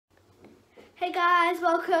Hey guys,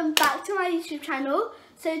 welcome back to my YouTube channel.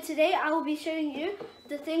 So today I will be showing you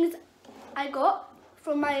the things I got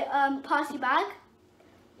from my party bag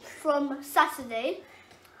from Saturday,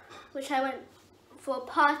 which I went for a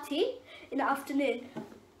party in the afternoon.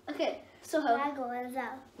 Okay, so I go as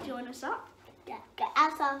well. do you want to start? Yeah. Okay.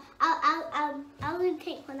 I'll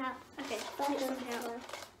take one out. Okay,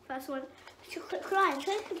 first one. Chocolate coin.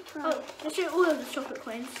 Chocolate coin. Oh, let's show all of the chocolate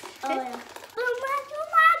coins. Okay? Oh yeah.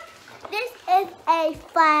 This is a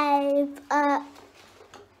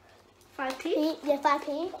 5p. Yeah,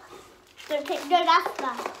 5p. Don't take. No, that's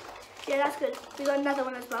that. Yeah, that's good. We got another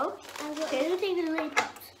one as well. Okay. Don't take the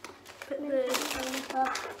lollipops. Put the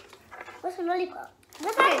What's a lollipop?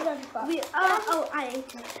 What's okay. a lollipop? Oh, I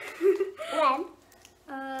ate it. When?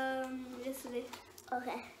 Yesterday.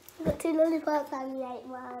 Okay. We got 2 lollipops and we ate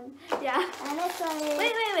one. Yeah. And this one is...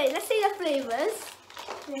 Wait. Let's see the flavours.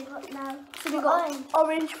 We got now. So we got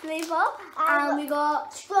orange flavour and we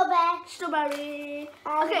got strawberry.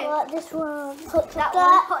 And okay. we got this one. Hot chocolate. That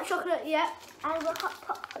one, hot chocolate, yeah. And we got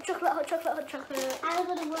hot chocolate. And we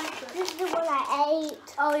got the one. This is the one I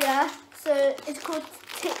ate. Oh yeah. So it's called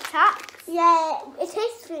Tic Tac. Yeah, it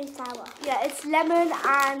tastes really sour. Yeah, it's lemon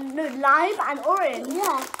and lime and orange.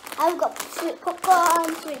 Yeah. I've got sweet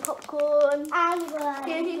popcorn. And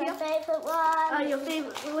Here. my favourite one. Oh, your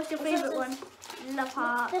favourite. What's your favourite one? Love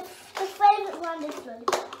heart. The favourite one is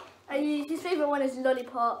lollipop. His favourite one is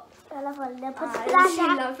lollipop. I love lollipop. She loves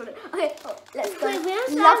lollipop. Okay, let's go. Wait,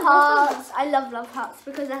 Love hearts. I love love hearts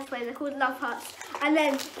because that's why they're called love hearts. And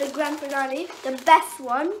then the grand finale, the best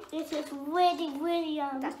one. It is really, really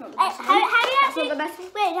yummy. That's not the best one. That's not the best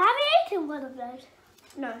one. Wait, have you eaten one of those?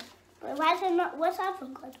 No. But why is it not? What's that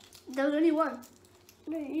one called? There was only one.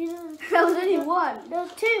 No, you don't. There was only one. There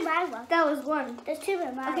was 2 in my one. There was one. There's 2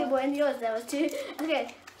 in my Okay, one. but in yours there was 2. Okay,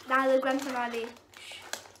 now the grand finale. Shh.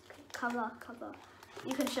 Cover.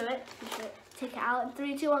 You can show it. Take it out in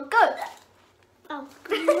 3, 2, 1, go! Oh.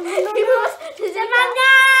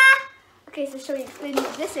 Okay, so shall we explain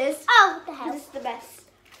what this is? Oh, what the hell? This is the best.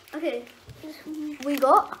 Okay, we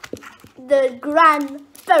got the Grand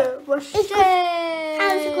Ferrero Rocher.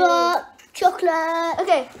 And it's got chocolate.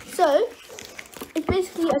 Okay, so it's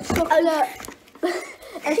basically a chocolate,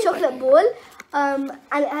 a chocolate ball, and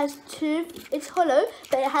it has 2. It's hollow,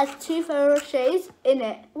 but it has 2 Ferrero Rochers in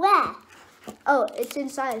it. Where? Oh, it's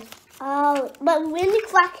inside. Oh, but when we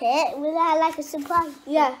crack it, will I like a surprise?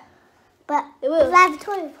 Yeah, But it will. I have a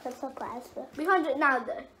toy for a surprise. We can't do it now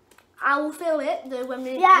though. I will film it though when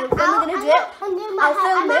we're Yeah, gonna do it. I'll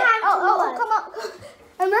film it. Oh, come up.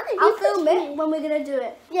 I'll film it when we're gonna do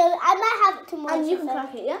it. Yeah, I might have it tomorrow. And you can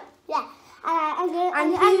crack it, yeah? Yeah, I'm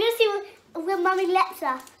And gonna see when Mummy lets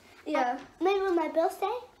us. Yeah. Maybe on my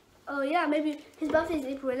birthday. Oh yeah, maybe his birthday is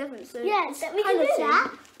April 11th, so Yeah, it's we can kind of do soon.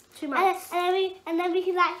 that. 2 months. And then we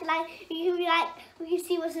can we can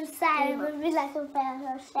see what's inside and we'll be like a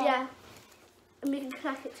bear. Yeah. And we can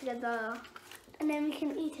crack it together. And then we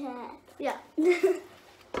can eat it. Yeah. And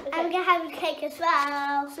we're gonna have a cake as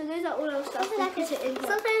well. So those are all our stuff. Something We like put it in here.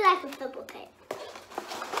 something like a football cake.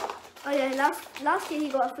 Oh yeah, last year he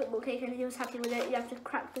got a football cake and he was happy with it. You have to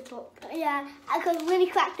crack the top. Yeah, I could really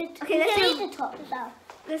crack the top. Okay, let's eat do- the top as well.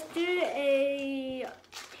 Let's do a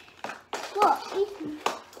What? Eat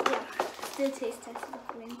yeah. Let's do a taste test of the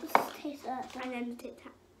green. Let's taste it. And then the Tic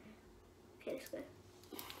Tac. Okay, let's go.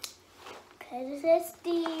 Okay, this is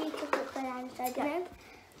the chocolate banana inside there.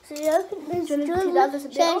 So you open this. Do you want to take the others a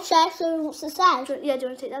bit off? So what's the size? Yeah, do you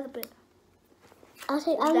want to take the other bit? I'll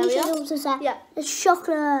There we show are. you what's the size. Yeah. It's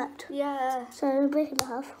chocolate. Yeah. So we'll break it in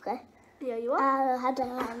half, okay? Yeah, you are. I'll have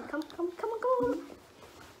that. Come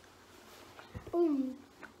on.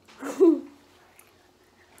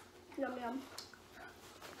 Yum.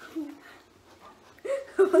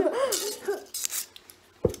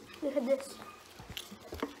 Look at this.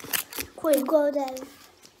 Queen golden.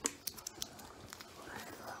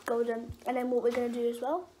 Golden. And then what we're going to do as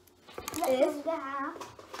well This is is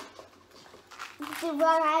the one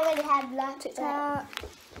I already had last Tic Tac.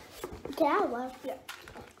 Can I have one? Yeah.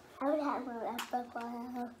 I already had one last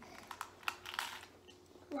before.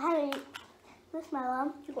 Harry, this is my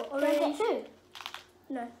one. You got Can I get orange. 2?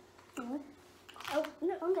 No. Oh,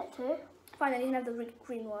 no, I'll get 2. Fine, then you can have the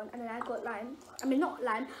green one. And then I got lime. I mean, not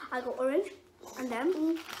lime. I got orange. And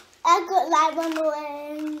then I got like one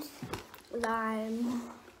orange. lime.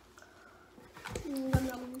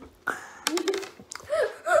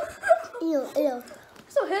 Yum. Ew.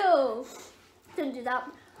 So hill. Don't do that.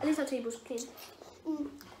 At least our table's clean.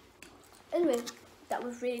 Anyway, that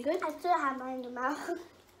was really good. I still have mine in the mouth.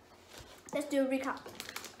 Let's do a recap.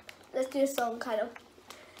 Let's do a song kind of.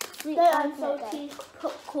 Sweet No, and I'm so salty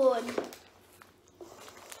popcorn.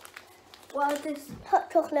 what is this? Hot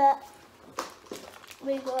chocolate.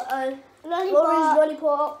 We got a Lollipop. orange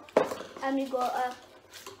lollipop, and we got a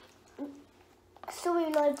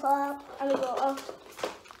Strawberry lollipop. and we got a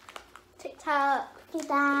Tic Tac,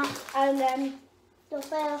 and then The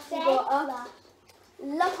first we got a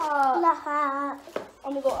Love Heart,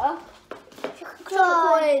 and we got a chocolate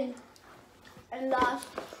coin. And last,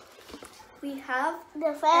 we have The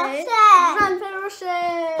a first Grand Ferrero Rocher.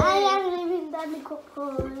 I haven't even done the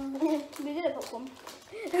popcorn. We did it popcorn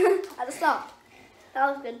at the start.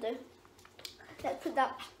 That was good though. Let's put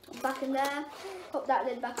that back in there, pop that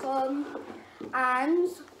lid back on, and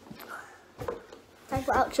time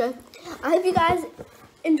for outro. I hope you guys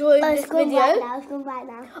enjoyed this video. It's gone right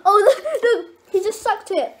now. Oh look, he just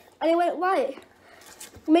sucked it and it went white.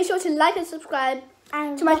 Make sure to like and subscribe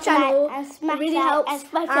And to my channel. And It smash really that, helps. and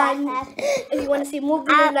smash And that. if you want to see more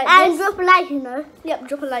videos like And this, drop a like, you know. yep,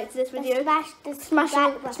 drop a like to this video. Smash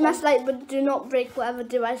Smash like, but do not break whatever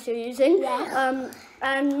device you're using. Yeah.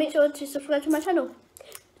 And make sure to subscribe to my channel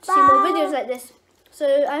to see more videos like this. So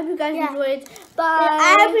I hope you guys enjoyed. Bye.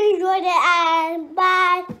 I hope you enjoyed it, and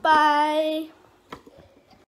bye. Bye.